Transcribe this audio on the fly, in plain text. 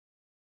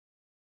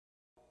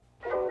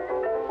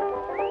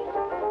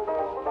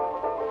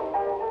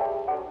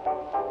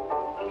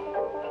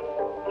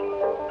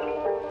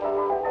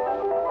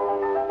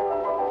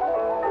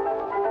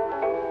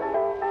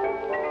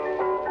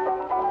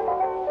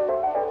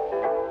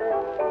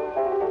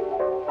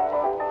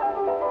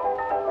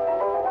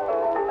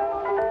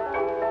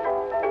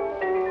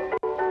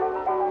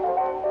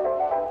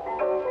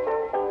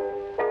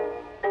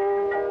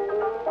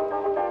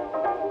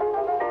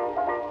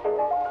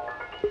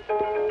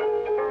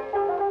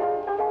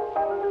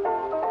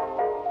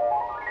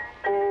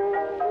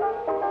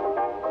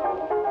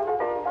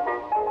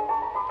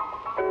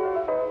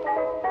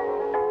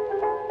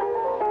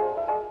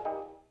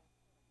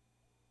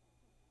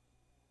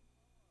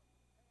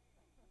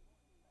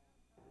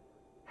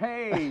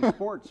Hey,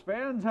 sports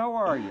fans, how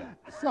are you?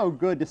 So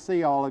good to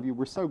see all of you.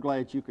 We're so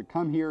glad you could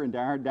come here into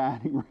our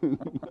dining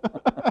room.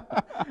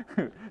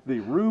 The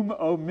room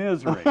of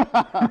misery.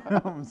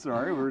 I'm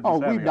sorry, we're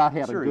just having we've not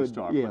had serious a good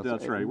talk, yes, but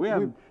that's right. We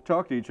haven't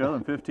talked to each other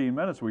in 15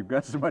 minutes. We've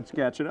got so much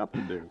catching up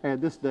to do.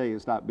 And this day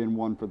has not been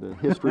one for the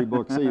history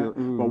books either.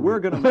 Well, we're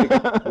going to make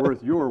it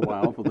worth your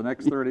while for the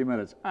next 30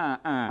 minutes.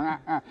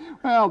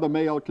 Well, the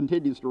mail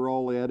continues to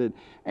roll in,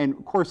 and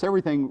of course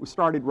everything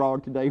started wrong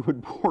today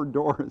when poor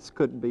Doris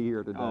couldn't be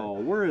here today. Oh,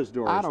 where is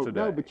Doris I don't today?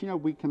 know, but you know,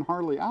 we can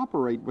hardly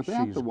operate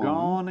without She's the woman.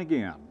 gone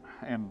again,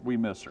 and we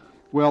miss her.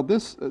 Well,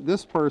 this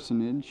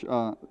personage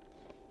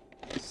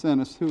sent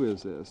us, who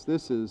is this?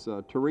 This is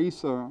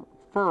Teresa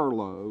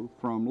Furlow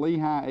from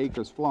Lehigh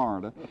Acres,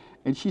 Florida.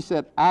 And she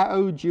said, I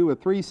owed you a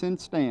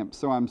 3-cent stamp,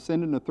 so I'm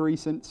sending a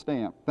 3-cent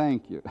stamp.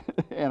 Thank you.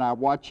 And I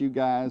watch you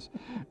guys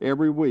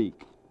every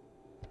week.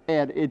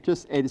 And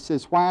it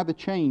says, why the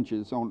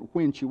changes on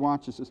when she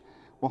watches this?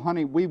 Well,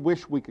 honey, we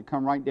wish we could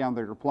come right down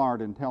there to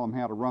Florida and tell them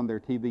how to run their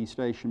TV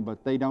station,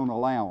 but they don't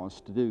allow us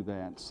to do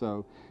that.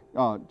 So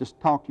just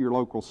talk to your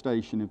local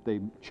station if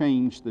they've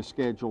changed the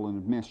schedule and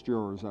have messed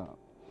yours up.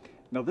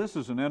 Now, this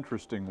is an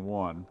interesting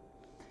one.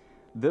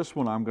 This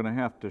one I'm going to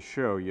have to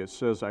show you. It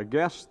says, I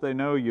guess they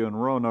know you in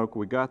Roanoke.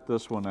 We got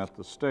this one at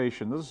the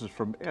station. This is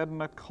from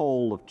Edna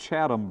Cole of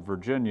Chatham,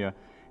 Virginia,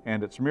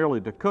 and it's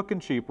merely to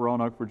Cookin Cheap,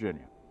 Roanoke,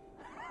 Virginia.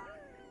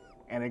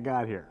 And it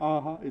got here.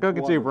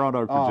 Cookin Cheap,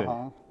 Roanoke,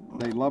 Virginia.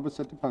 They love us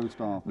at the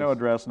post office. No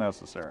address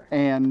necessary.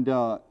 And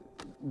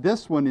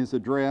this one is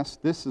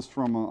addressed, this is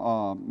from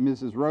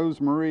Mrs.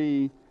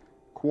 Rosemarie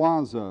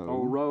Quazzo.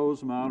 Oh,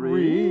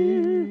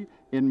 Rosemarie.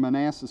 In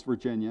Manassas,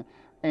 Virginia.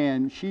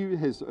 And she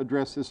has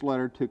addressed this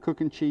letter to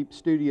Cookin Cheap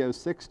Studio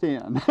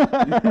 610.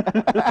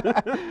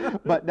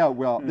 But no,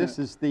 well, this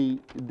is the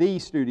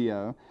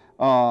studio.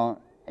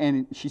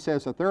 And she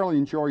says, I thoroughly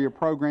enjoy your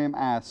program.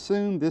 I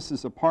assume this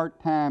is a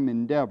part-time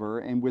endeavor,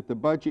 and with the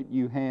budget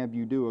you have,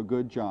 you do a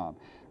good job.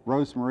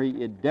 Rosemary,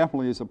 it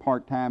definitely is a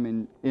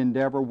part-time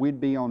endeavor.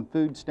 We'd be on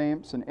food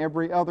stamps and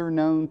every other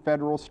known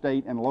federal,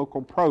 state, and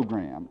local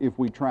program if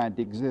we tried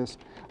to exist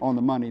on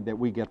the money that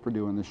we get for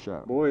doing the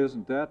show. Boy,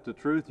 isn't that the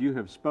truth? You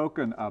have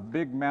spoken a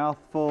big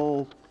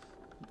mouthful,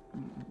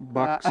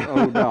 bucks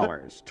o'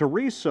 dollars.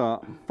 Teresa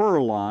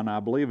Furlon,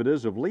 I believe it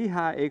is, of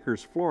Lehigh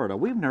Acres, Florida.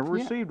 We've never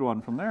received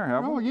one from there,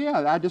 have we? Oh,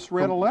 yeah, I just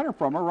read a letter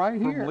from her right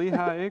here. From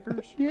Lehigh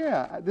Acres?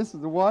 Yeah, this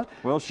is the one.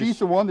 Well, she's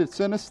the one that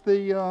sent us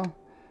the...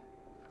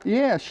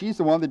 yeah, she's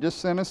the one that just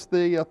sent us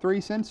the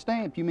 3-cent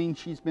stamp. You mean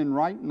she's been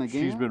writing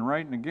again? She's been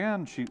writing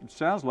again. She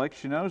sounds like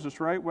she knows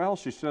us right well.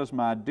 She says,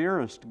 my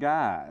dearest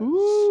guys,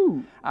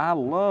 ooh, I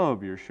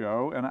love your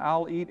show, and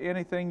I'll eat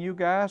anything you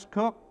guys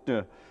cooked.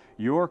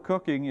 Your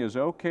cooking is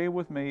okay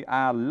with me.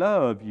 I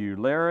love you,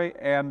 Larry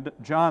and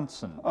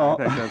Johnson. I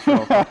think that's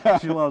so.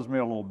 She loves me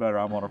a little better.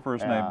 I'm on a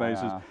first-name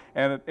basis.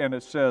 Yeah. And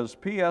it says,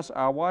 P.S.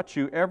 I watch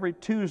you every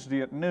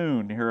Tuesday at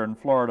noon here in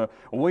Florida.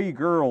 We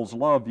girls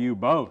love you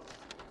both.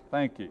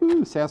 Thank you.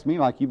 Ooh, sounds to me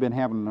like you've been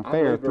having an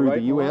affair through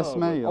the U.S.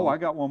 mail. Oh, I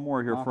got one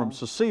more here from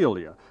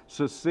Cecilia.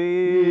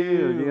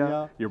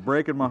 Cecilia, you're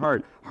breaking my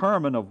heart.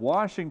 Herman of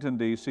Washington,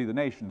 D.C., the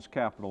nation's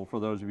capital,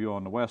 for those of you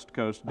on the West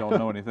Coast who don't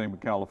know anything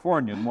but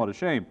California, and what a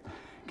shame.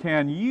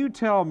 Can you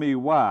tell me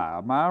why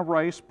my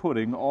rice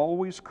pudding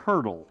always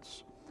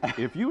curdles?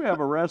 If you have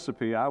a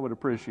recipe, I would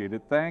appreciate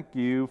it. Thank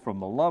you, from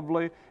the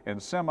lovely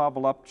and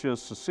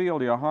semi-voluptuous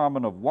Cecilia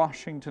Harmon of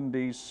Washington,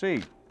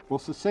 D.C. Well,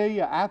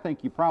 Cecilia, I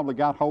think you probably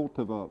got hold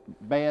of a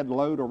bad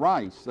load of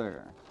rice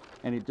there,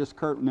 and it just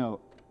no.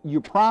 You're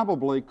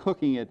probably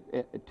cooking it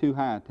at too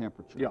high a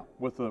temperature. Yeah,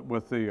 with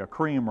the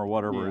cream or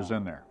whatever is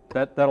in there.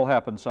 That'll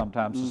happen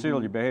sometimes.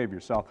 Cecilia, behave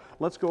yourself.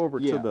 Let's go over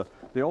to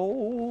the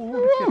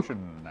old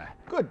kitchen.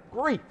 Good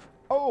grief!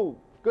 Oh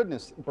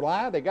goodness,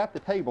 Bly, they got the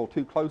table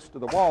too close to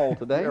the wall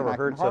today. You ever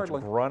heard such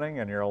grunting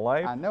in your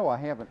life? I know I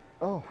haven't.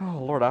 Oh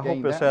Lord, I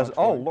hope this has.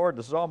 Oh Lord,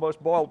 this is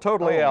almost boiled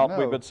totally out. No.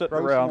 We've been sitting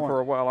around for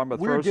a while. I'm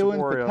gonna throw some more in.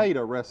 We're doing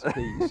potato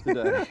recipes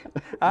today.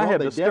 I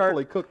had to start.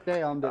 Definitely cooked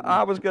down.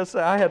 I was gonna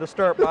say I had to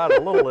start mine a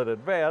little in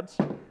advance.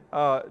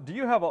 Do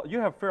you have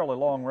a fairly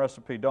long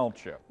recipe,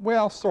 don't you?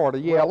 Well, sort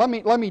of. Yeah. Well,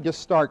 let me just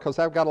start because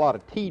I've got a lot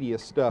of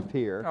tedious stuff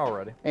here.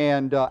 Alrighty.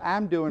 And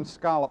I'm doing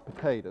scallop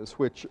potatoes,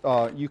 which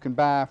you can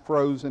buy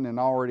frozen and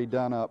already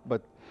done up.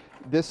 But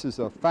this is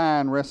a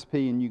fine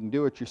recipe, and you can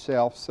do it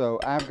yourself. So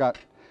I've got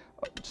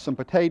some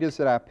potatoes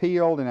that I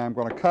peeled, and I'm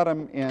going to cut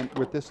them in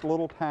with this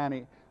little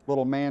tiny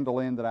little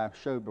mandolin that I've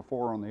showed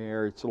before on the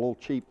air. It's a little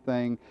cheap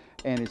thing,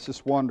 and it's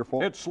just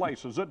wonderful. It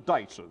slices, it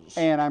dices.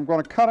 And I'm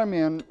going to cut them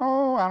in,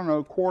 I don't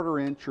know,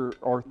 1/4 inch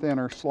or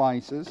thinner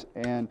slices,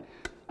 and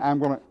I'm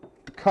going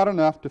to cut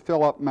enough to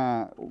fill up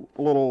my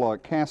little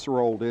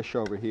casserole dish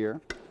over here.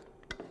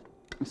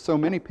 So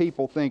many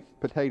people think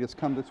potatoes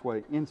come this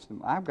way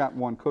instantly. I've got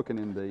one cooking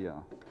in the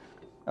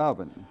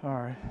oven. All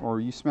right. Or are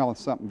you smelling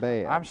something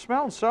bad? I'm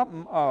smelling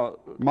something.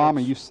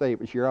 Mama used to say it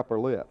was your upper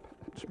lip.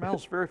 It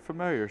smells very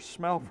familiar.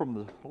 Smell from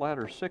the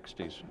latter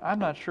 60s. I'm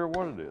not sure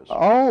what it is.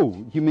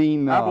 Oh, you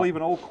mean... I believe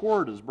an old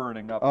cord is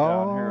burning up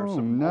down here.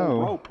 Some no.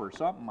 old rope or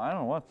something. I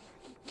don't know what.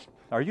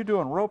 Are you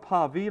doing rope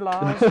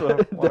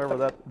havilas? Whatever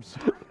that...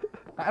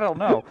 I don't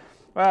know.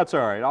 That's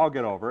all right. I'll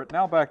get over it.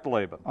 Now back to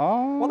Laban.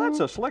 Oh. Well, that's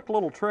a slick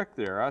little trick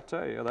there. I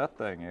tell you, that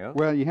thing is.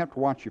 Well, you have to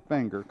watch your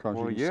finger because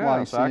you can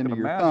slice I into can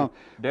your imagine. thumb.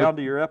 Down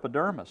to your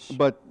epidermis.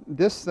 But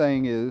this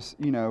thing is,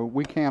 you know,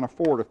 we can't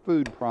afford a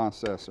food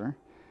processor,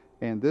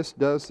 and this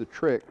does the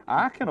trick.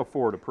 I can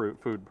afford a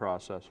food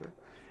processor.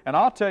 And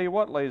I'll tell you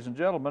what, ladies and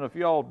gentlemen, if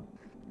y'all,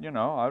 you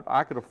know,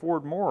 I could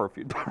afford more if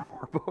you'd buy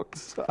more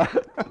books.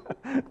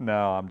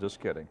 No, I'm just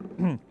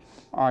kidding.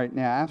 All right,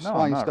 now I've No,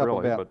 sliced not up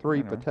really, about but 3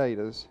 anyway.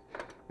 potatoes,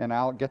 and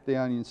I'll get the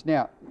onions.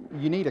 Now,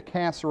 you need a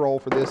casserole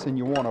for this, and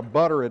you want to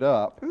butter it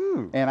up.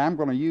 Ooh. And I'm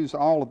going to use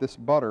all of this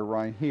butter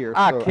right here.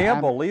 I So can't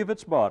believe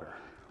it's butter.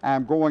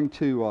 I'm going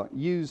to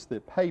use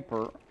the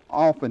paper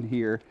off in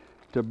here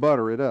to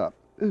butter it up.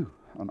 Ooh,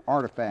 an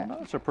artifact. Well,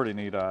 that's a pretty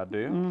neat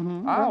idea.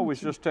 Mm-hmm. I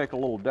always just take a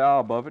little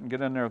dab of it and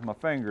get in there with my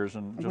fingers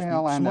and just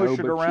Well, I know, smoosh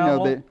but it around you a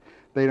know, little.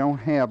 they don't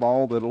have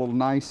all the little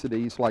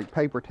niceties like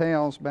paper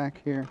towels back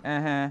here.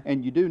 Uh-huh.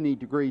 And you do need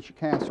to grease your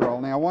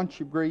casserole. Now, once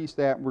you've greased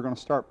that, we're going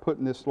to start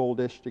putting this little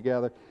dish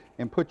together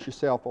and put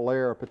yourself a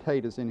layer of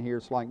potatoes in here.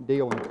 It's like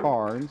dealing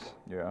cards.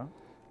 Yeah.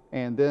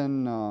 And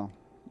then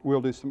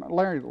we'll do some,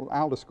 Larry,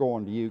 I'll just go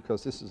on to you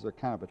because this is a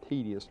kind of a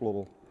tedious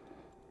little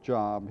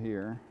job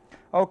here.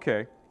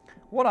 Okay.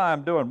 What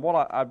I'm doing,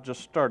 I've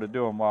just started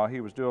doing while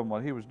he was doing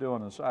what he was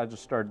doing, is I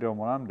just started doing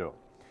what I'm doing.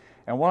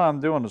 And what I'm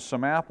doing is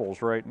some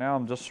apples right now.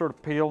 I'm just sort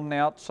of peeling the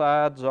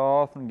outsides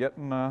off and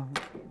getting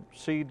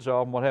seeds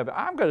off and what have you.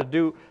 I'm going to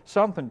do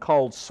something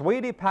called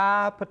sweetie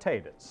pie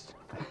potatoes.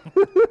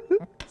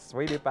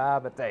 Sweetie pie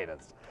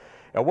potatoes.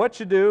 And what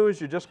you do is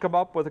you just come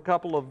up with a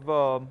couple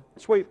of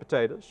sweet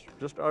potatoes,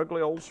 just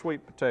ugly old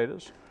sweet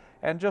potatoes,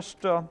 and just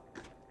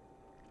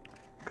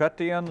cut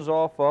the ends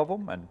off of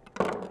them and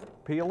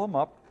peel them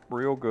up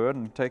real good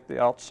and take the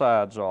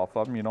outsides off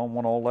of them. You don't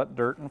want all that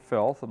dirt and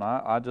filth. And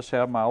I just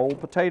have my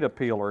old potato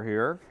peeler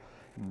here.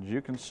 And as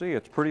you can see,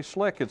 it's pretty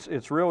slick.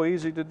 It's real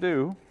easy to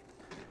do.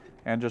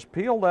 And just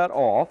peel that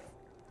off.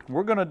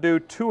 We're going to do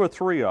 2 or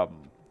 3 of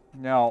them.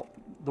 Now,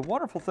 the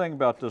wonderful thing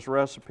about this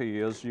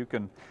recipe is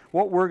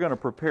what we're going to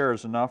prepare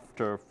is enough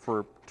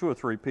for 2 or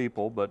 3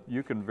 people, but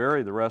you can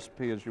vary the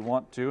recipe as you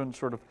want to and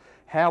sort of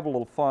have a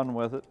little fun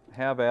with it,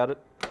 have at it.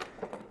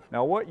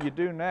 Now, what you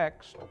do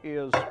next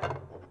is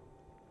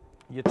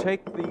you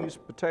take these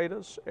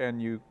potatoes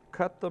and you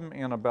cut them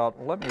in about,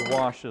 let me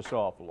wash this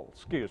off a little,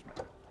 excuse me.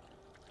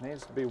 It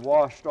needs to be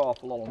washed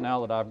off a little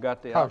now that I've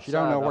got the outside You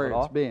don't know of where it it's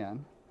off.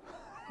 been.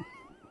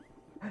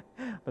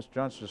 Mr.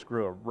 Johnson just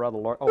grew a rather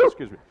large, oh,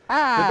 excuse me. Did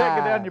that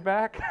get down your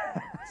back?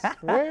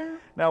 Where?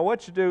 Now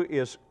what you do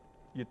is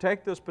you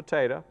take this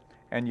potato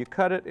and you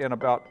cut it in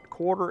about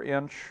 1/4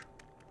 inch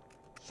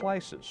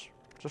slices,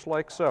 just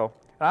like so.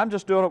 And I'm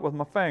just doing it with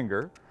my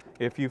finger.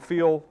 If you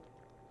feel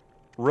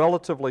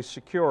relatively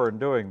secure in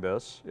doing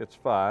this, it's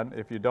fine.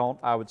 If you don't,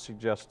 I would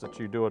suggest that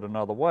you do it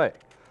another way,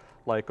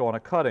 like on a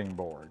cutting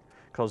board,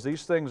 because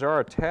these things are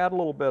a tad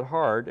little bit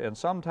hard, and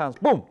sometimes,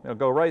 boom, it'll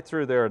go right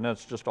through there, and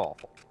it's just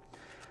awful.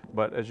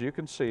 But as you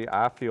can see,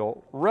 I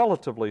feel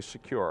relatively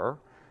secure,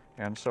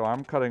 and so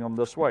I'm cutting them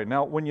this way.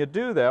 Now, when you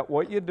do that,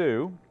 what you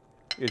do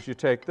is you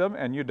take them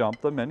and you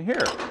dump them in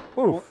here.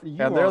 Poof,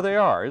 Well, and there they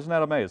are. Isn't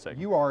that amazing?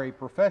 You are a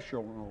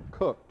professional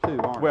cook, too,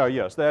 aren't you? Well,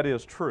 yes, that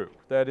is true.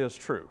 That is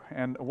true.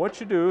 And what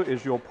you do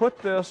is you'll put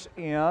this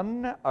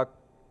in a,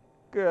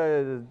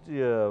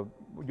 you'll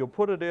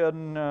put it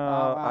in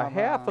a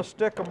half a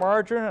stick of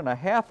margarine and a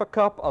half a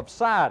cup of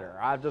cider.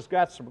 I've just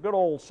got some good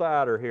old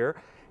cider here,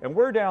 and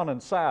we're down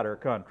in cider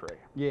country.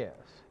 Yes.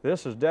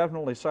 This is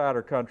definitely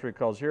cider country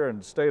because here in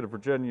the state of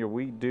Virginia,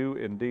 we do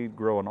indeed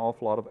grow an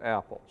awful lot of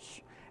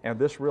apples. And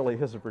this really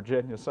is a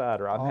Virginia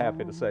cider, I'm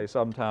happy to say.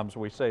 Sometimes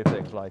we say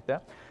things like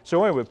that.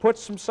 So anyway, we put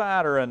some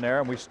cider in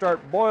there and we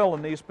start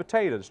boiling these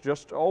potatoes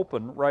just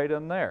open right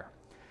in there.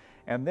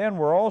 And then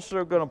we're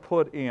also going to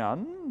put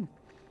in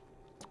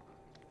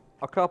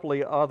a couple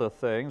of other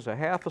things, a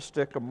half a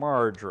stick of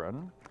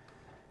margarine.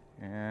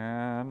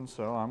 And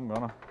so I'm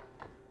going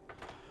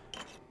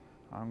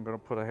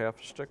to put a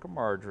half a stick of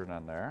margarine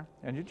in there.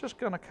 And you're just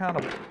going to kind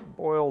of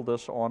boil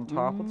this on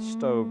top of the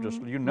stove.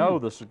 Just, you know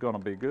this is going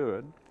to be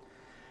good.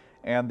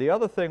 And the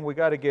other thing we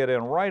got to get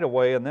in right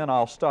away, and then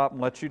I'll stop and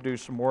let you do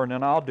some more, and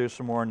then I'll do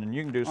some more, and then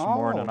you can do some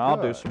more, and then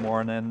I'll do some more,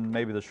 and then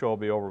maybe the show will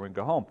be over and we can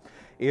go home,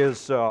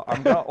 is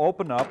I'm going to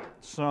open up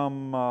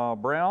some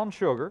brown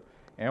sugar,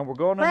 and we're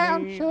going to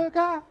need...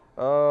 Brown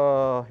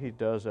sugar! He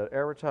does that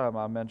every time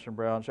I mention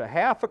brown sugar.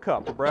 Half a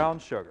cup of brown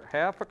sugar.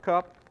 Half a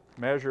cup,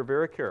 measure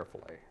very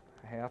carefully.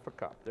 Half a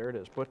cup, there it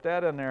is. Put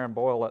that in there and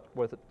boil it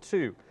with it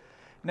too.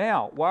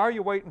 Now, why are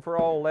you waiting for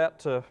all that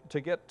to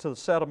get to the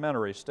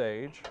sedimentary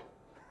stage?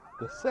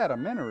 The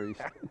sedimentary.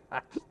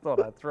 I just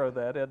thought I'd throw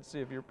that in and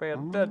see if you're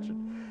paying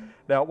attention.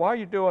 Now, while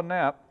you're doing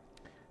that,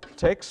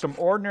 take some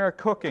ordinary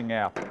cooking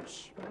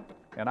apples.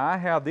 And I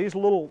have these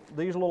little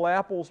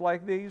apples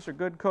like these are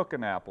good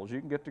cooking apples.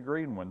 You can get the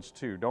green ones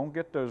too. Don't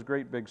get those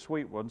great big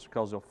sweet ones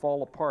because they'll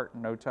fall apart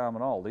in no time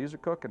at all. These are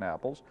cooking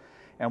apples.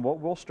 And what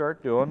we'll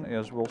start doing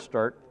is we'll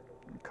start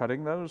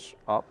cutting those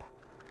up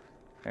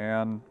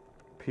and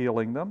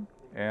peeling them.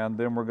 And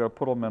then we're going to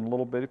put them in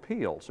little bitty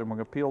peels. And we're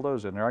going to peel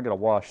those in there. I'm going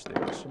to wash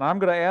these. And I'm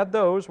going to add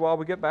those while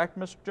we get back to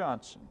Mr.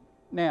 Johnson.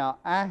 Now,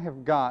 I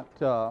have got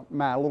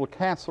my little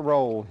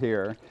casserole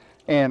here.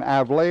 And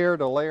I've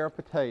layered a layer of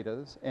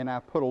potatoes, and I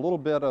put a little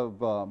bit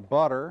of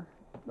butter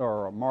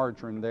or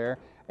margarine there,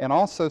 and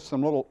also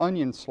some little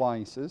onion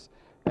slices.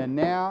 And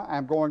now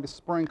I'm going to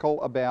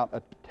sprinkle about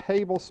a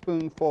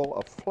tablespoonful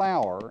of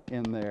flour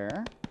in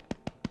there,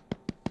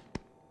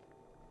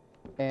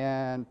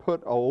 and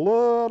put a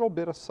little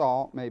bit of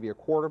salt, maybe a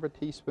quarter of a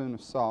teaspoon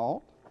of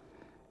salt.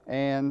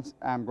 And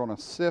I'm going to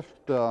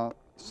sift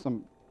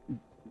some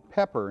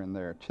pepper in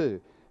there too.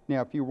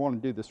 Now, if you want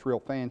to do this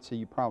real fancy,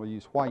 you probably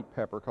use white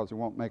pepper because it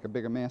won't make a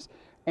bigger mess.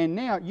 And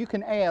now you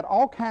can add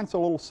all kinds of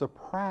little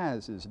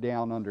surprises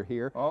down under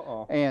here.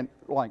 And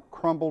like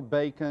crumbled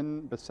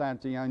bacon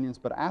besides the onions,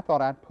 but I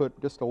thought I'd put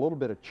just a little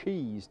bit of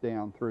cheese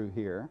down through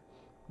here.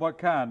 What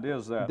kind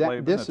is that,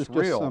 Laban? This is just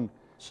real some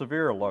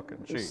severe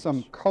looking cheese.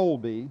 Some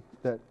Colby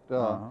that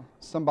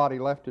somebody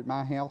left at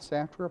my house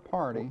after a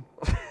party.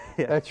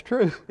 Yeah. That's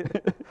true.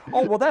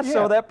 Oh, well, that's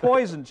so that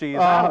poison cheese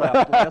I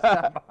left last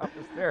time I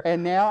was there.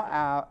 And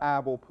now I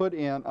will put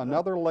in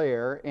another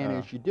layer, and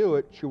as you do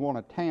it, you want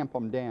to tamp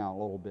them down a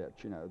little bit.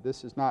 You know,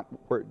 this is not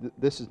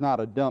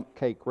a dump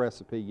cake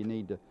recipe. You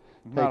need to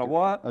take not a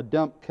what? A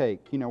dump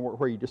cake. You know,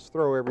 where you just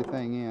throw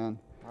everything in.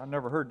 I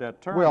never heard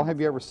that term. Well,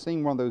 have you ever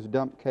seen one of those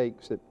dump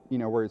cakes that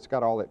where it's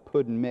got all that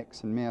pudding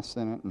mix and mess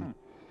in it?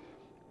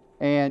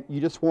 And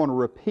you just want to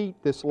repeat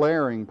this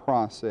layering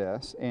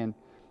process, and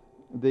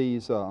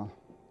these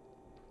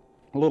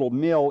little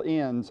mill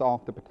ends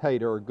off the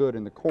potato are good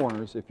in the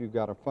corners if you've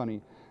got a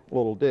funny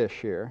little dish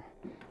here.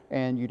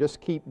 And you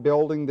just keep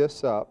building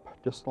this up,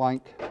 just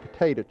like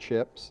potato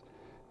chips,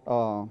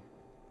 until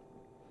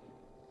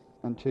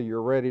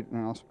you're ready.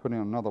 Now let's put in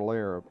another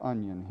layer of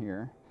onion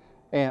here.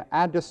 And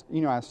I just,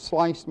 I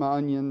sliced my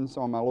onions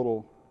on my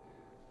little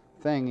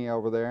thingy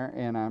over there,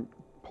 and I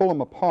pull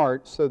them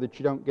apart so that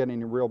you don't get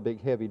any real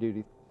big,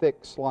 heavy-duty, thick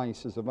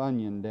slices of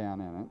onion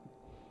down in it.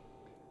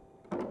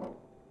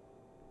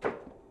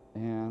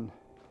 And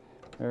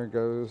there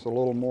goes a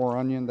little more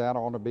onion. That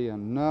ought to be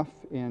enough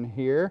in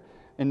here.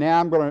 And now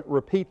I'm going to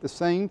repeat the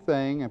same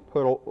thing and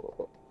put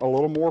a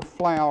little more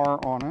flour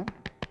on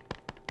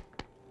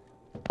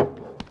it.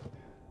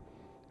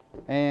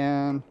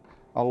 And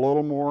a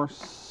little more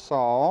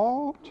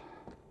salt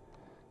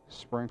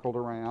sprinkled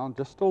around,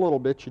 just a little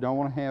bit. You don't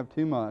want to have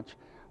too much.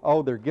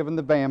 Oh, they're giving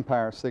the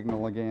vampire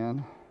signal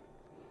again.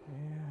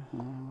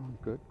 Yeah. Oh,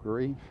 good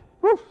grief.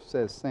 Woo,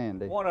 says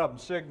Sandy. One of them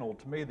signaled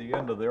to me the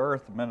end of the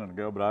earth a minute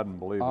ago, but I didn't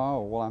believe it.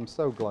 Oh, well, I'm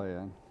so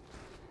glad.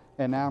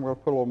 And now I'm going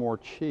to put a little more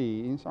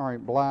cheese. All right,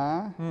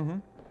 Bly,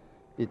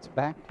 it's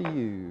back to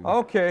you.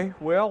 Okay,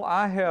 well,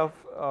 I have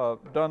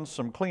done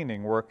some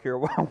cleaning work here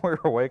while we were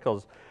away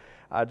because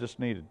I just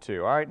needed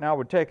to. All right, now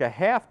we take a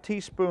half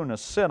teaspoon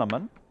of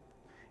cinnamon,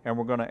 and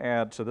we're going to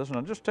add to this.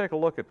 And just take a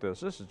look at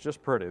this. This is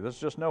just pretty. There's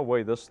just no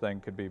way this thing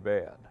could be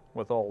bad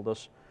with all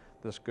this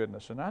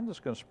goodness. And I'm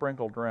just going to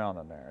sprinkle it around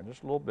in there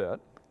just a little bit.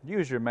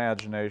 Use your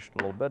imagination a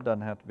little bit.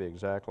 Doesn't have to be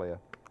exactly a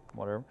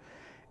whatever.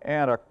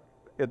 And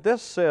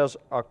this says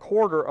a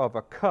quarter of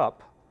a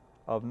cup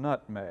of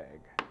nutmeg.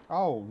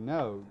 Oh,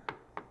 no.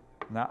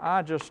 Now,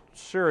 I just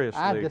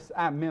seriously...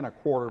 I meant a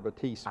quarter of a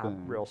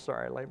teaspoon. I'm real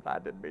sorry, Laban. I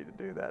didn't mean to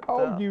do that.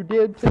 Oh, you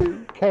did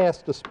too.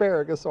 Cast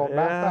asparagus on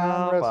my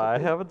fine recipe. By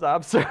heavens,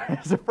 I'm sorry.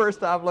 It's the first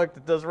time I looked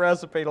at this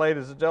recipe,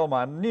 ladies and gentlemen.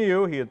 I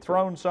knew he had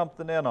thrown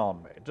something in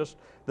on me. Just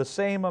the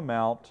same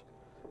amount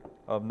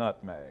of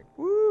nutmeg.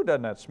 Woo,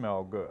 doesn't that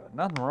smell good?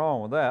 Nothing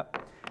wrong with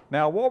that.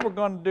 Now, what we're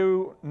going to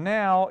do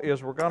now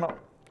is we're going to...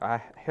 I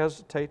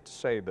hesitate to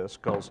say this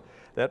because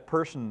that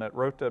person that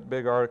wrote that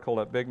big article,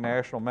 that big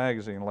national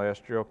magazine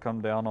last year will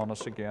come down on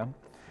us again.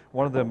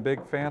 One of them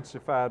big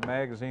fancified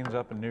magazines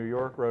up in New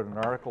York wrote an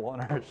article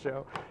on our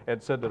show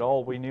and said that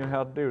all we knew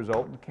how to do is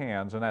open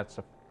cans, and that's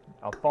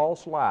a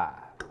false lie.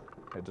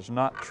 It is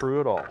not true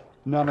at all.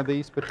 None of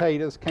these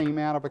potatoes came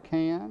out of a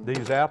can?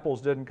 These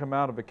apples didn't come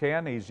out of a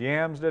can. These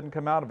yams didn't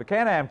come out of a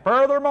can. And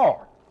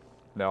furthermore,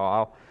 now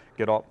I'll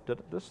get off.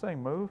 Did this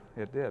thing move?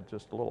 It did,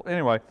 just a little.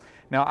 Anyway,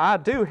 now I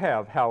do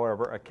have,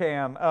 however, a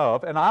can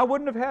of, and I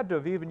wouldn't have had to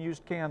have even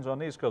used cans on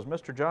these because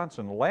Mr.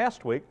 Johnson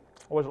last week,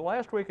 was it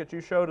last week that you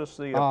showed us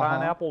the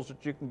pineapples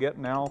that you can get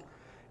now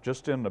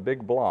just in the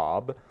big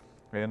blob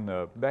in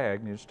the bag,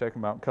 and you just take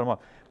them out and cut them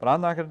up. But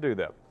I'm not going to do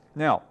that.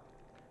 Now,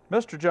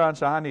 Mr.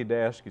 Johnson, I need to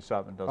ask you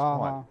something at this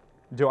point.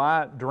 Do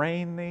I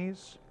drain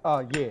these?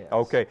 Yes.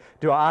 Okay.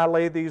 Do I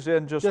lay these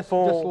in just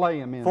full lay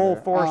them in full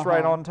there. force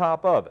right on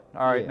top of it?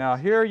 All right. Yes. Now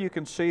here you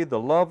can see the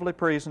lovely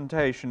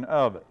presentation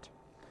of it.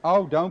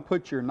 Oh, don't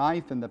put your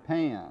knife in the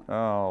pan.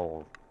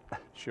 Oh,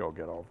 she'll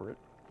get over it.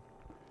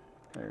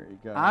 There you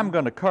go. I'm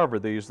going to cover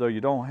these, though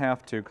you don't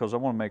have to, because I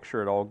want to make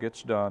sure it all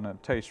gets done and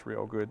it tastes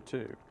real good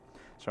too.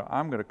 So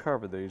I'm going to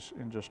cover these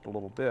in just a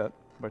little bit,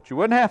 but you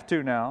wouldn't have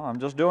to now. I'm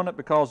just doing it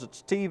because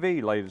it's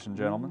TV, ladies and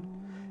gentlemen.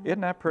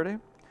 Isn't that pretty?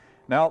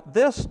 Now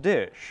this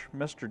dish,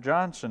 Mr.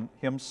 Johnson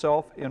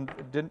himself,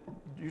 didn't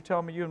you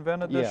tell me you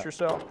invented this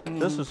yourself?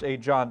 This is a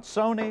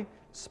Johnsoni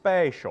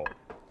special.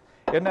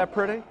 Isn't that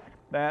pretty?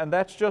 And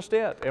that's just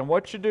it. And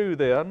what you do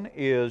then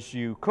is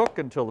you cook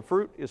until the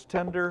fruit is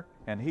tender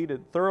and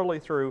heated thoroughly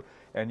through,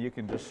 and you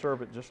can just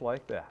serve it just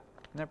like that.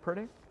 Isn't that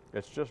pretty?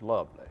 It's just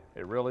lovely.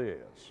 It really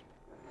is.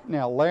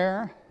 Now,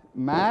 Larry,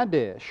 my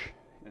dish,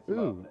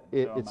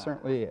 it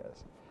certainly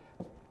is.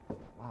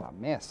 Wow, a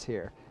mess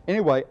here.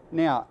 Anyway,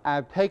 now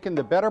I've taken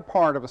the better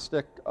part of a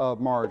stick of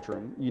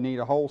margarine. You need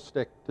a whole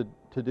stick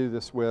to do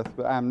this with,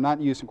 but I'm not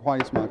using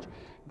quite as much.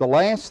 The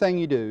last thing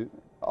you do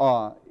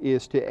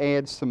is to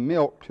add some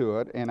milk to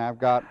it, and I've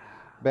got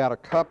about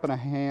 1.5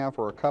 cups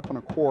or 1.25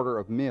 cups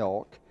of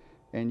milk,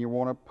 and you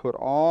want to put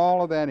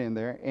all of that in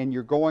there, and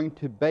you're going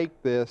to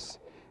bake this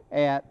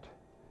at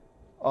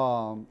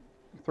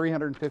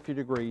 350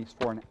 degrees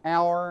for 1.5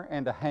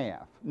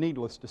 hours.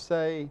 Needless to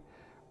say,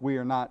 we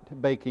are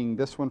not baking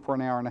this one for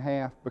 1.5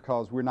 hours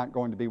because we're not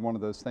going to be one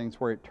of those things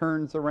where it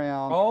turns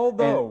around.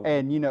 Although,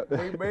 and you know,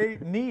 we may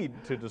need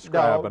to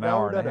describe an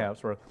hour and a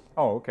half's worth.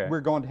 Oh, okay.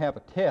 We're going to have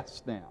a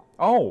test now.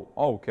 Oh,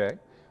 okay.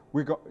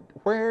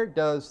 Where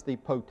does the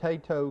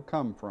potato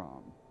come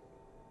from?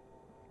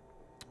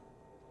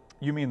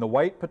 You mean the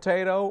white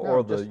potato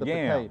or the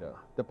yam? Potato.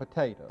 The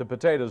potato. The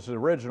potato's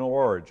original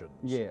origins.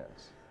 Yes.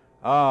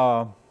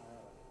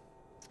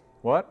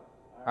 What?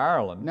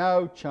 Ireland.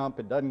 No, chump,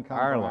 it doesn't come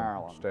from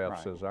Ireland.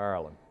 Staff says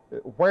Ireland.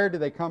 Where do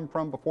they come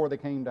from before they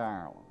came to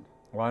Ireland?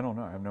 Well, I don't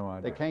know. I have no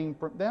idea. They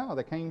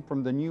came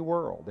from the New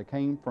World. They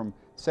came from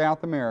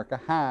South America,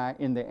 high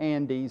in the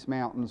Andes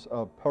Mountains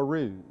of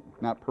Peru.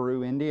 Not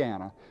Peru,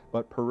 Indiana,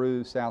 but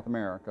Peru, South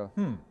America,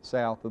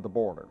 south of the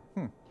border.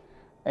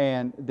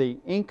 And the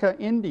Inca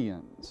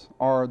Indians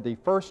are the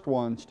first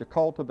ones to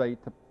cultivate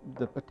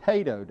the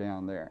potato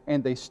down there.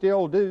 And they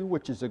still do,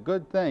 which is a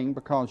good thing,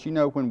 because you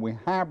know when we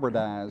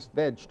hybridize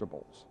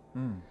vegetables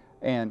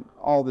and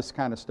all this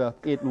kind of stuff,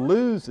 it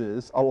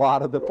loses a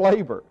lot of the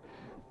flavor.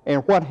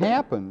 And what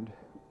happened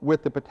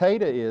with the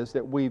potato is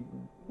that we've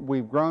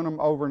grown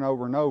them over and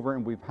over and over,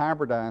 and we've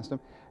hybridized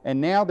them, and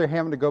now they're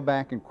having to go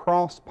back and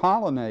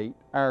cross-pollinate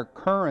our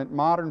current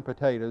modern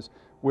potatoes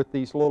with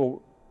these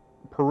little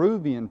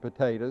Peruvian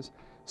potatoes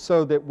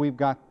so that we've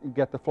got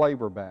the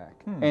flavor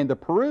back. And the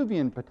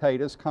Peruvian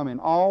potatoes come in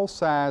all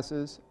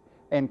sizes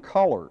and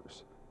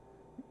colors.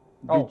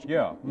 Oh,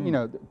 yeah. You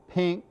know,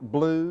 pink,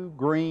 blue,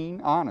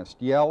 green,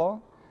 honest,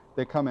 yellow.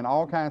 They come in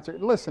all kinds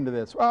of, listen to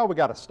this. Oh, we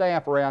got a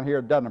staff around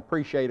here that doesn't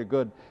appreciate a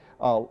good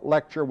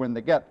lecture when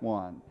they get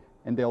one,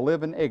 and they'll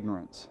live in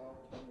ignorance.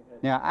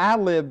 Now, I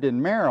lived in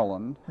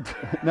Maryland,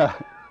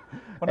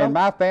 and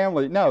my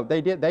family,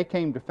 they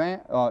came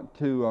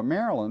to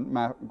Maryland,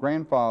 my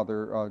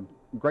grandfather,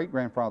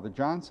 great-grandfather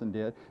Johnson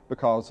did,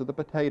 because of the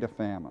potato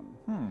famine.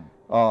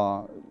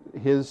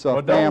 His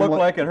well, family, don't look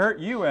like it hurt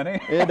you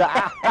any.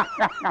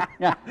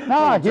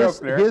 No,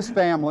 his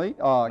family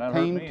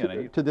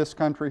came to this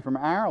country from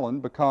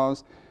Ireland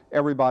because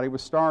everybody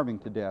was starving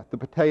to death. The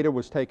potato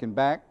was taken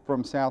back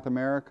from South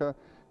America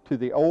to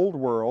the old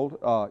world,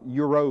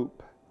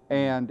 Europe,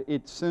 and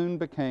it soon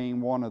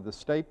became one of the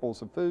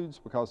staples of foods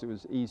because it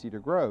was easy to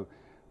grow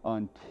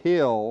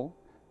until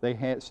they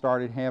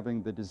started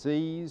having the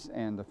disease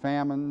and the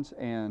famines,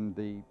 and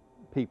the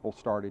people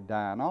started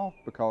dying off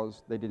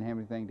because they didn't have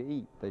anything to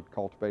eat. They'd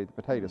cultivated the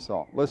potato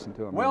salt. Listen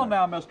to him. Well,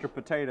 now, Mr.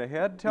 Potato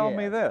Head, tell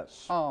me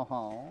this.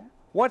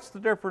 What's the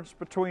difference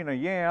between a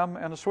yam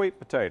and a sweet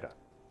potato?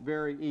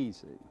 Very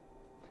easy.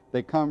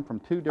 They come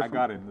from two different... I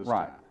got him this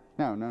time.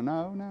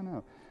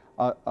 No.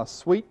 A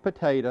sweet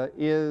potato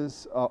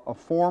is a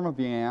form of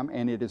yam,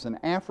 and it is an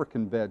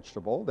African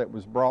vegetable that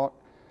was brought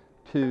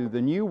to the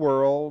New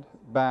World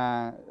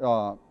by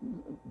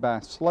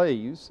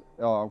slaves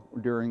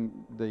during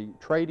the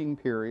trading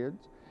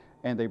periods,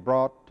 and they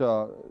brought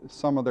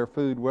some of their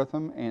food with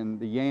them, and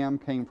the yam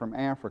came from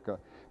Africa.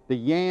 The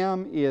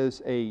yam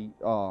is a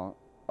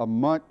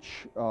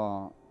much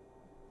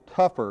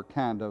tougher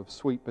kind of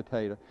sweet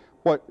potato.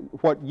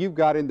 What you've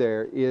got in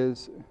there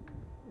is,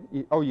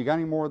 oh, you got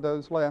any more of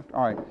those left?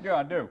 All right. Yeah,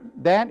 I do.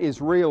 That is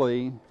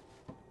really,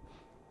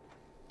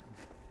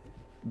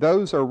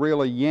 those are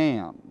really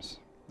yams.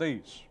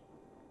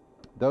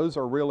 Those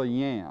are really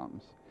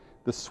yams.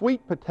 The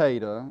sweet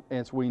potato,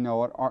 as we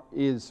know it,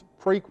 is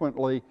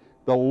frequently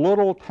the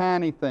little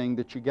tiny thing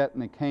that you get in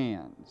the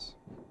cans.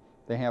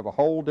 They have a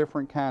whole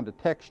different kind of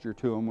texture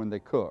to them when they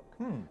cook.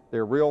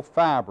 They're real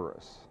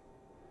fibrous.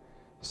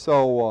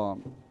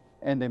 So,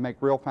 and they make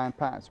real fine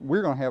pies.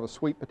 We're going to have a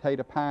sweet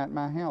potato pie at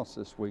my house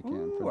this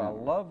weekend. Ooh, I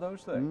love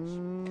those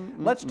things.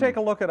 Let's take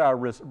a look at our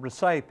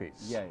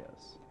recipes.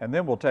 Yes. And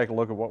then we'll take a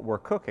look at what we're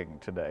cooking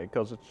today,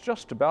 because it's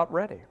just about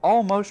ready,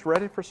 almost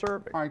ready for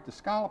serving. All right, to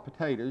scallop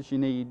potatoes, you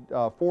need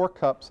 4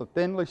 cups of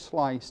thinly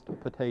sliced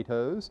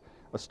potatoes,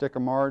 a stick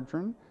of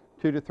margarine,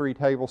 2 to 3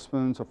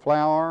 tablespoons of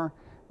flour,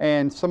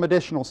 and some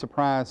additional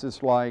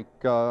surprises like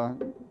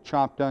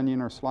chopped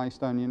onion or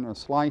sliced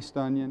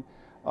onion,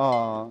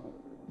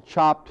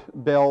 chopped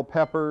bell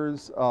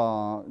peppers,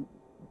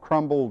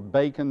 crumbled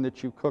bacon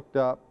that you cooked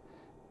up,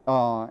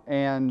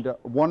 and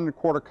 1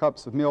 1/4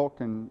 cups of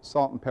milk and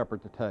salt and pepper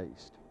to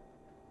taste.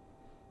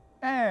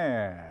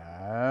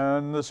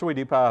 And the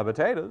sweetie pie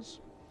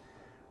potatoes.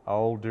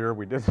 Oh dear,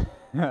 we did.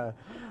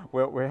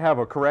 Well, we have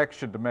a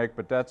correction to make,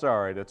 but that's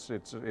all right.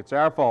 It's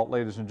our fault,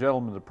 ladies and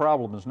gentlemen. The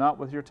problem is not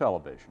with your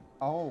television.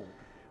 Oh.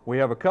 We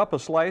have a cup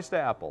of sliced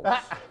apples,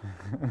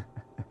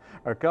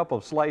 a cup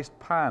of sliced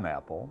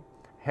pineapple,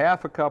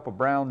 1/2 cup of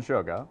brown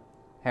sugar,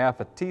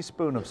 1/2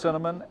 teaspoon of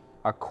cinnamon,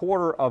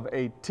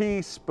 1/4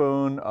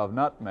 teaspoon of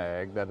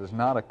nutmeg. That is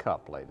not a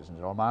cup, ladies and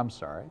gentlemen. I'm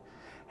sorry.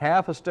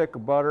 1/2 stick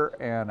of butter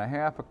and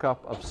 1/2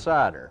 cup of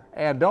cider.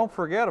 And don't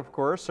forget, of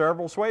course,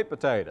 several sweet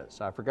potatoes.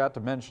 I forgot to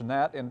mention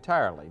that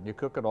entirely. You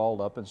cook it all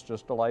up, it's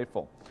just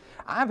delightful.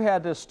 I've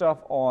had this stuff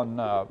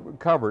on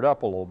covered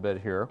up a little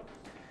bit here,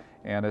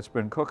 and it's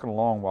been cooking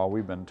along while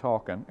we've been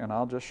talking, and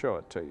I'll just show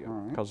it to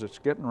you because it's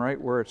getting right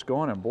where it's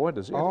going, and boy,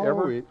 does it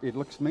ever. It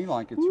looks to me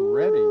like it's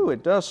ready.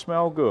 It does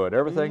smell good.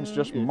 Everything's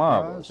just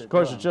marvelous. Of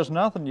course, it's just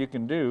nothing you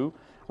can do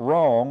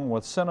wrong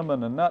with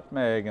cinnamon and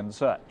nutmeg and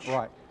such.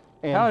 Right.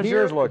 And how's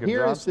yours looking,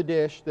 Here John? is the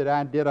dish that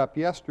I did up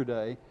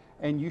yesterday,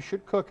 and you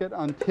should cook it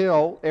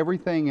until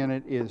everything in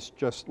it is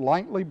just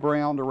lightly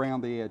browned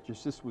around the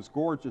edges. This was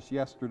gorgeous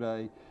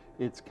yesterday.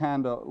 It's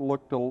kind of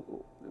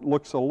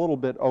looks a little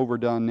bit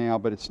overdone now,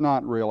 but it's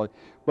not really.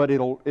 But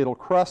it'll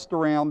crust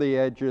around the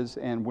edges,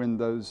 and when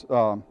those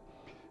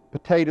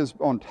potatoes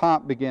on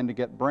top begin to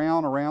get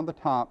brown around the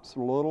tops, a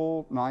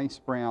little nice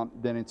brown,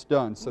 then it's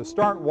done. So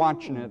start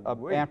watching it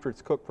after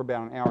it's cooked for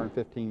about 1 hour and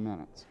 15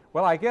 minutes.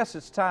 Well, I guess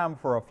it's time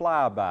for a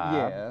flyby.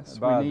 Yes,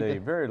 by the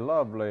very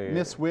lovely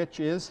Miss Witch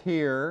is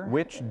here.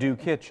 Witch Do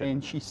Kitchen.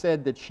 And she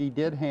said that she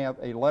did have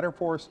a letter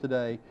for us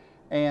today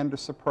and a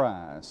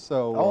surprise.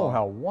 So, oh,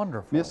 how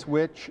wonderful. Miss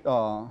Witch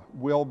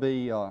will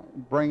be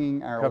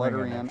bringing our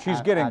letter in.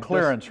 She's getting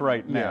clearance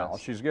right now.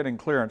 Yes. She's getting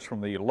clearance from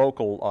the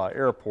local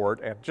airport,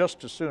 and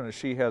just as soon as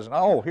she has,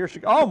 here she,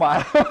 oh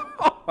my,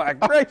 oh my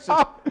gracious,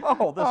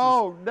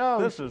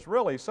 this is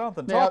really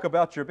something. Now, talk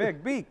about your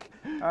big beak.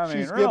 I mean,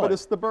 she's really. giving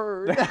us the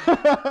bird.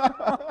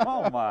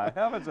 Oh my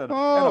heavens, and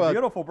a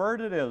beautiful bird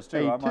it is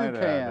too, I might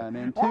add.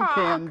 And two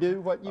can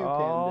do what you can do.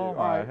 Oh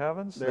my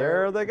heavens,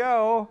 there they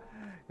go.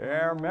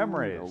 Their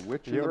memories.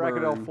 You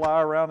reckon they'll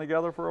fly around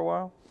together for a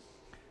while?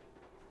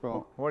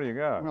 Well, what do you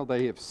got? Well,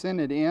 they have sent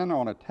it in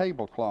on a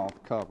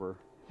tablecloth cover.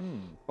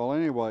 Well,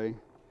 anyway,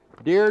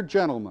 dear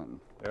gentlemen,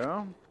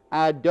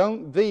 I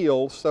don't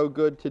feel so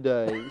good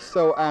today,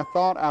 so I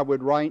thought I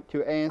would write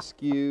to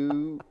ask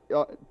you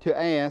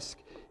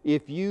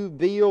if you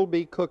will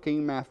be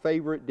cooking my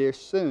favorite dish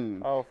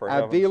soon. Oh, for I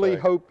heaven's really sake.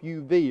 hope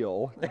you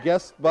will.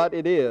 Guess what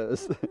it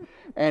is?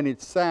 And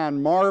it's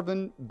signed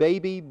Marvin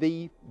Baby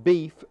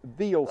Beef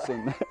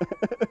Vealson.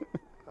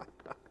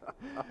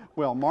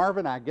 Well,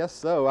 Marvin, I guess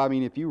so. I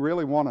mean, if you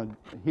really want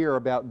to hear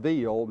about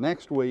veal,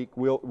 next week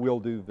we'll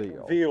do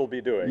veal. Veal will be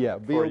doing Yeah,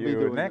 it Veal for will be you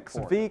doing next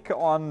it for you. week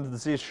on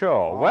the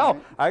show. Well,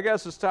 I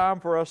guess it's time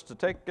for us to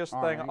take this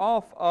thing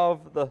off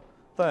of the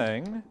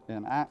thing.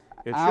 And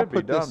It I'll should be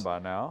put done by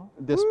now.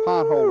 This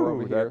potholder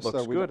over here. That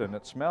looks so good, and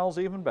it smells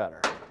even better.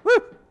 Woo!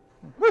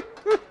 Woo!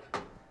 Woo!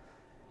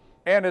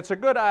 And it's a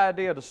good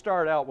idea to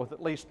start out with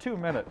at least 2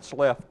 minutes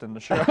left in the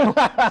show.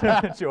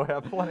 You'll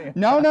have plenty of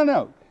time.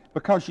 No.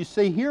 Because you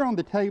see, here on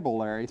the table,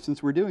 Larry,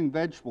 since we're doing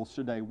vegetables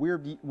today,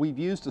 we've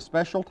used a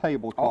special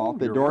tablecloth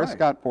that Doris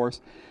got for us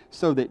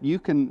so that you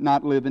can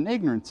not live in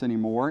ignorance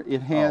anymore.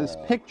 It has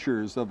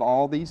pictures of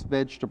all these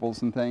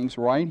vegetables and things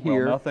right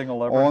here Well, nothing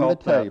will ever on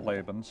help the that, table.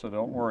 Laban, so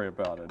don't worry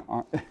about it.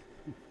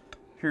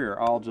 Here,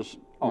 I'll just,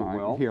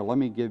 Here, let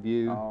me give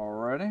you...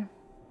 Alrighty.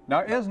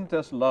 Now, isn't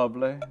this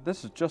lovely?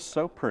 This is just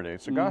so pretty.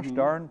 It's gosh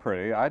darn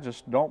pretty. I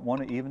just don't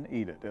want to even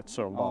eat it. It's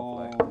so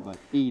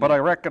lovely. But I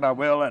reckon I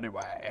will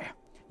anyway.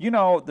 You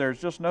know,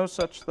 there's just no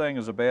such thing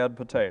as a bad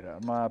potato,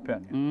 in my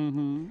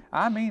opinion.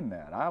 I mean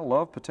that. I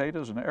love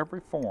potatoes in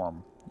every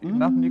form.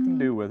 Nothing you can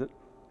do with it.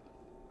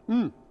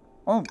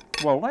 Oh,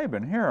 well,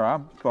 Laban, here,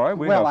 I'm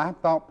sorry. I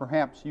thought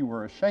perhaps you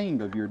were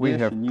ashamed of your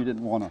dish and you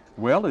didn't want to...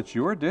 Well, it's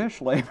your dish,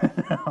 Laban.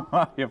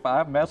 If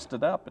I messed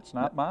it up, it's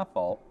not my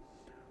fault.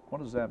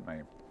 What does that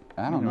mean?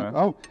 I don't know.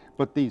 Oh,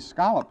 but these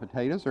scallop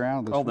potatoes are out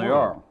of this world. Oh, they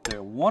are.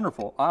 They're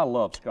wonderful. I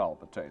love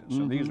scallop potatoes,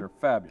 so these are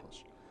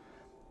fabulous.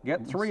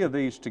 Get 3 of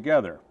these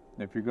together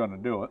if you're going to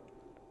do it.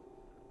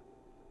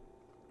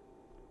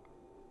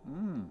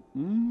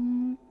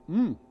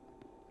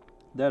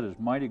 That is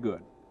mighty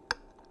good.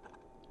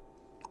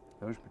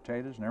 Those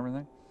potatoes and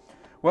everything.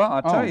 Well,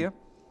 I tell you,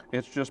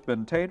 it's just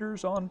been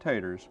taters on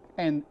taters.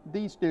 And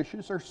these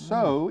dishes are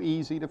so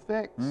easy to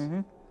fix.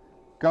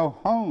 Go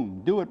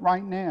home, do it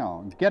right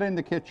now. Get in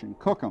the kitchen,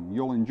 cook them.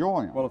 You'll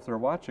enjoy them. Well, if they're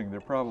watching, they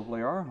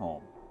probably are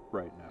home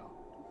right now.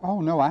 Oh,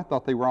 no, I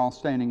thought they were all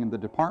standing in the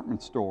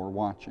department store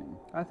watching.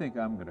 I think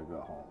I'm going to go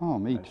home. Oh,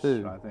 me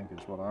too. I think is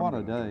what I'm What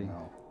a gonna day. do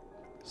now.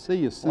 See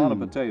you A soon. lot of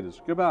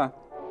potatoes. Goodbye.